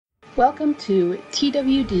Welcome to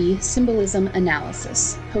TWD Symbolism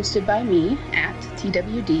Analysis, hosted by me at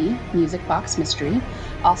TWD Music Box Mystery,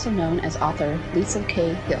 also known as author Lisa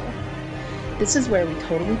K. Hill. This is where we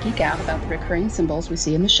totally geek out about the recurring symbols we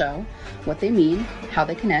see in the show, what they mean, how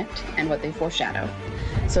they connect, and what they foreshadow.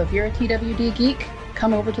 So if you're a TWD geek,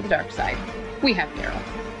 come over to the dark side. We have Daryl.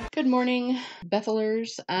 Good morning,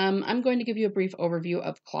 Bethelers. I'm going to give you a brief overview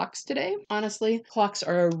of clocks today. Honestly, clocks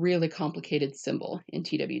are a really complicated symbol in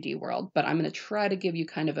TWD world, but I'm going to try to give you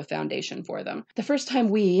kind of a foundation for them. The first time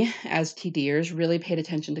we, as TDers, really paid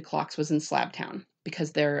attention to clocks was in Slabtown,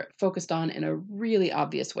 because they're focused on in a really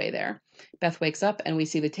obvious way there. Beth wakes up and we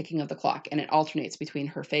see the ticking of the clock, and it alternates between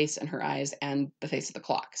her face and her eyes and the face of the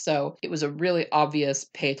clock. So it was a really obvious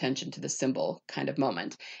pay attention to the symbol kind of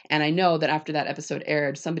moment. And I know that after that episode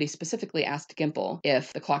aired, somebody specifically asked Gimple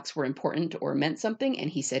if the clocks were important or meant something, and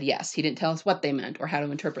he said yes. He didn't tell us what they meant or how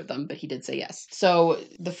to interpret them, but he did say yes. So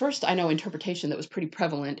the first, I know, interpretation that was pretty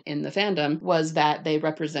prevalent in the fandom was that they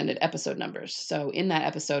represented episode numbers. So in that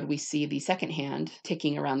episode, we see the second hand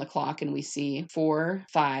ticking around the clock, and we see 4,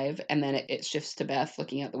 5, and then it shifts to Beth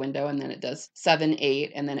looking out the window, and then it does 7,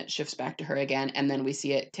 8, and then it shifts back to her again, and then we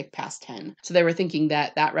see it tick past 10. So they were thinking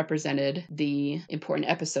that that represented the important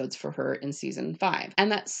episodes for her in season 5.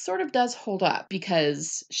 And that sort of does hold up,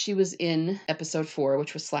 because she was in episode 4,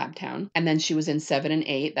 which was Slabtown, and then she was in 7 and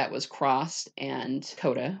 8, that was Crossed and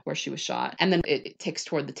Coda, where she was shot, and then it ticks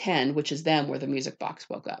toward the 10, which is them where the music box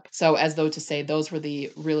woke up. So as though to say those were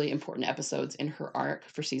the really important episodes in her arc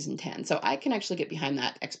for season 10. So I can actually get behind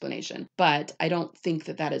that explanation, but I don't think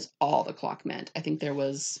that that is all the clock meant. I think there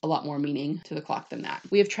was a lot more meaning to the clock than that.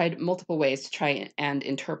 We have tried multiple ways to try and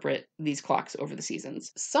interpret these clocks over the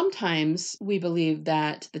seasons. Sometimes we believe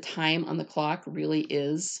that the time on the clock really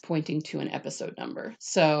is pointing to an episode number.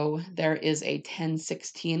 So there is a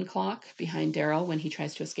 10:16 clock behind Daryl when he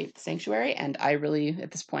tries to escape the sanctuary, and I really, at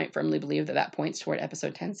this point, firmly believe that that points toward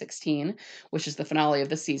episode 10:16, which is the finale of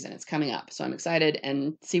the season. It's coming up, so I'm excited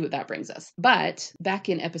and see what that brings us. But back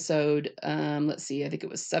in episode, let's see, I think it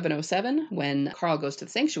was 707, when Carl goes to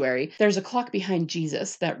the sanctuary, there's a clock behind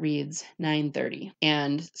Jesus that reads 9:30.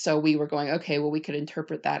 And so we were going, okay, well, we could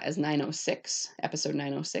interpret that as 9:06, episode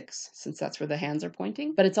 9:06, since that's where the hands are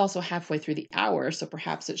pointing. But it's also halfway through the hour, so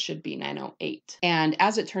perhaps it should be 9:08. And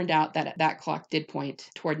as it turned out, that clock did point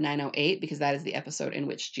toward 9:08, because that is the episode in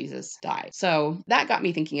which Jesus died. So that got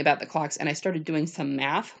me thinking about the clocks, and I started doing some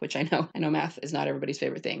math, which I know math is not everybody's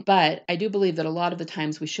favorite thing. But I do believe that a lot of the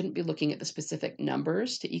times we shouldn't be looking at the specific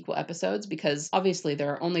numbers to equal episodes, because obviously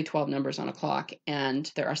there are only 12 numbers on a clock,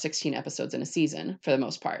 and there are 16 episodes in a season for the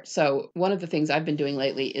most part. So one of the things I've been doing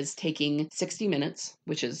lately is taking 60 minutes,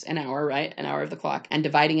 which is an hour, right? An hour of the clock, and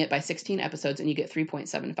dividing it by 16 episodes, and you get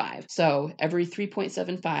 3.75. So every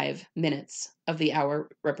 3.75 minutes of the hour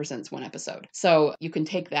represents one episode. So you can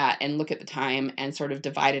take that and look at the time and sort of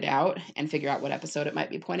divide it out and figure out what episode it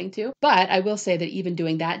might be pointing to. But I will say that even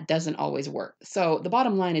doing that doesn't always work. So the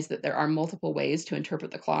bottom line is that there are multiple ways to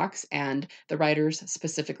interpret the clocks, and the writers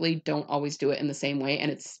specifically don't always do it in the same way.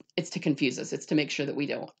 And it's to confuse us. It's to make sure that we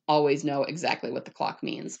don't always know exactly what the clock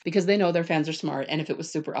means, because they know their fans are smart. And if it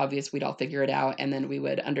was super obvious, we'd all figure it out, and then we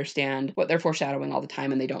would understand what they're foreshadowing all the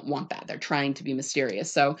time. And they don't want that. They're trying to be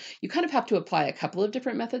mysterious. So you kind of have to apply a couple of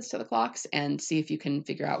different methods to the clocks and see if you can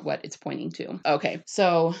figure out what it's pointing to. Okay,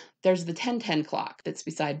 so there's the 10:10 clock that's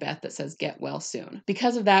beside Beth that says get well soon.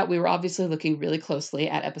 Because of that, we were obviously looking really closely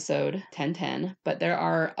at episode 10:10, but there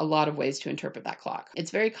are a lot of ways to interpret that clock.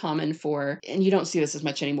 It's very common for, and you don't see this as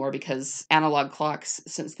much anymore because analog clocks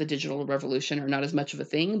since the digital revolution are not as much of a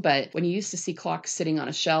thing, but when you used to see clocks sitting on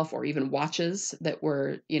a shelf, or even watches that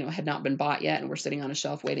were, had not been bought yet and were sitting on a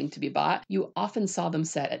shelf waiting to be bought, you often saw them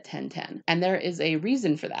set at 10:10. And there is a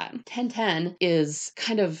reason for that. 10:10 is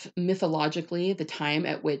kind of mythologically the time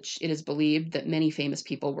at which it is believed that many famous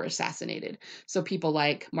people were assassinated. So people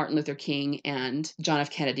like Martin Luther King and John F.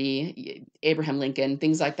 Kennedy, Abraham Lincoln,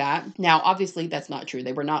 things like that. Now, obviously, that's not true.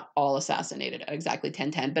 They were not all assassinated at exactly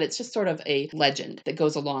 10:10, but it's just sort of a legend that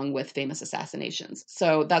goes along with famous assassinations.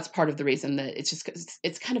 So that's part of the reason that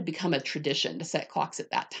it's kind of become a tradition to set clocks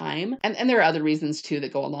at that time. And there are other reasons too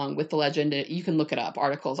that go along with the legend. You can look it up,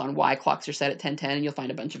 articles on why clocks are set at 10:10, and you'll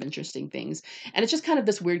find a bunch of interesting things. And it's just kind of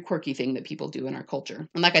this weird, quirky thing that people do in our culture.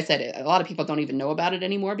 And like I I said, a lot of people don't even know about it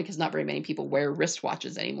anymore because not very many people wear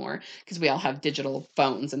wristwatches anymore because we all have digital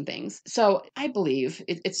phones and things. So I believe,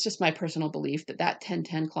 it's just my personal belief, that that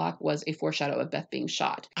 10:10 clock was a foreshadow of Beth being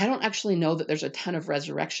shot. I don't actually know that there's a ton of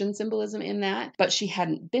resurrection symbolism in that, but she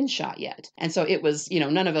hadn't been shot yet. And so it was,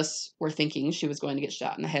 none of us were thinking she was going to get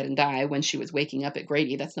shot in the head and die when she was waking up at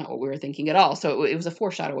Grady. That's not what we were thinking at all. So it was a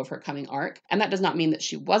foreshadow of her coming arc. And that does not mean that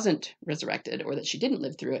she wasn't resurrected or that she didn't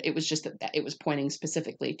live through it. It was just that it was pointing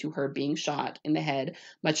specifically to her being shot in the head,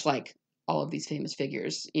 much like all of these famous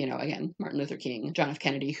figures, again, Martin Luther King, John F.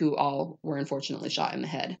 Kennedy, who all were unfortunately shot in the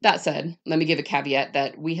head. That said, let me give a caveat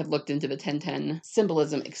that we have looked into the 10:10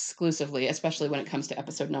 symbolism exclusively, especially when it comes to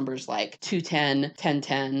episode numbers like 210,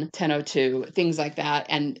 1010, 1002, things like that.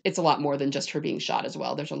 And it's a lot more than just her being shot as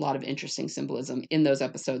well. There's a lot of interesting symbolism in those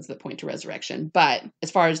episodes that point to resurrection. But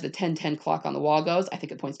as far as the 10:10 clock on the wall goes, I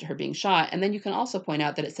think it points to her being shot. And then you can also point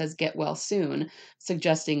out that it says get well soon,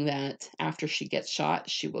 suggesting that after she gets shot,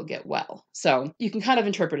 she will get well. So you can kind of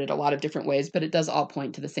interpret it a lot of different ways, but it does all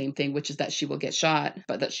point to the same thing, which is that she will get shot,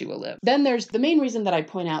 but that she will live. Then there's the main reason that I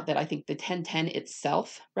point out that I think the 10:10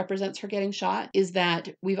 itself represents her getting shot is that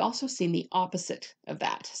we've also seen the opposite of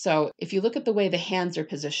that. So if you look at the way the hands are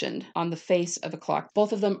positioned on the face of a clock,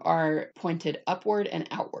 both of them are pointed upward and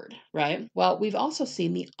outward, right? Well, we've also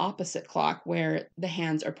seen the opposite clock where the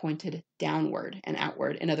hands are pointed downward and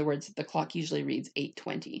outward. In other words, the clock usually reads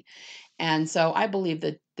 8:20. And so I believe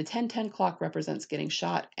that the 10:10 clock represents getting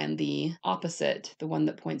shot, and the opposite, the one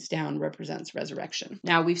that points down, represents resurrection.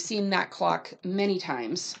 Now, we've seen that clock many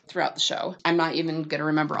times throughout the show. I'm not even going to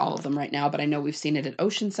remember all of them right now, but I know we've seen it at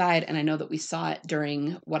Oceanside, and I know that we saw it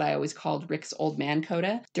during what I always called Rick's old man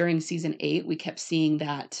coda. During season 8, we kept seeing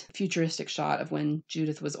that futuristic shot of when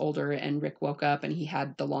Judith was older and Rick woke up and he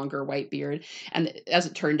had the longer white beard. And as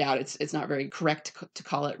it turned out, it's not very correct to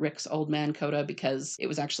call it Rick's old man coda because it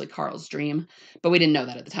was actually Carl's dream, but we didn't know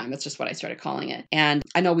that at the time. That's just what I started calling it. And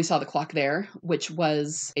I know we saw the clock there, which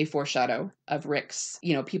was a foreshadow of Rick's,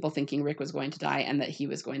 people thinking Rick was going to die and that he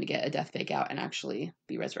was going to get a death fake out and actually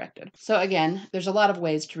be resurrected. So again, there's a lot of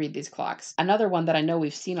ways to read these clocks. Another one that I know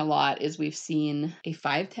we've seen a lot is we've seen a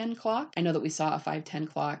 5:10 clock. I know that we saw a 5:10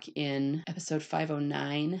 clock in episode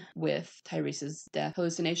 509 with Tyrese's death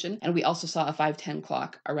hallucination. And we also saw a 5:10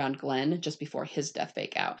 clock around Glenn just before his death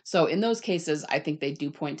fake out. So in those cases, I think they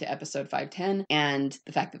do point to episode 5:10 and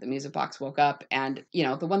the fact that the music box woke up. And,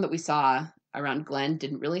 the one that we saw around Glenn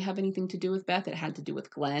didn't really have anything to do with Beth. It had to do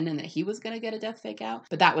with Glenn and that he was going to get a death fake out.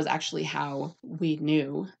 But that was actually how we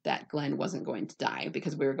knew that Glenn wasn't going to die,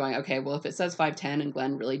 because we were going, okay, well, if it says 5:10 and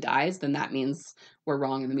Glenn really dies, then that means we're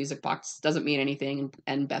wrong and the music box doesn't mean anything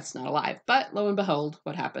and Beth's not alive. But lo and behold,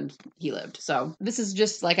 what happened? He lived. So this is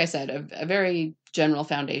just, like I said, a very general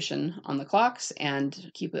foundation on the clocks,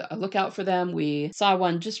 and keep a lookout for them. We saw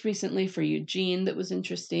one just recently for Eugene that was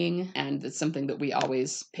interesting, and it's something that we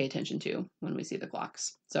always pay attention to when we see the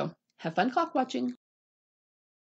clocks. So have fun clock watching.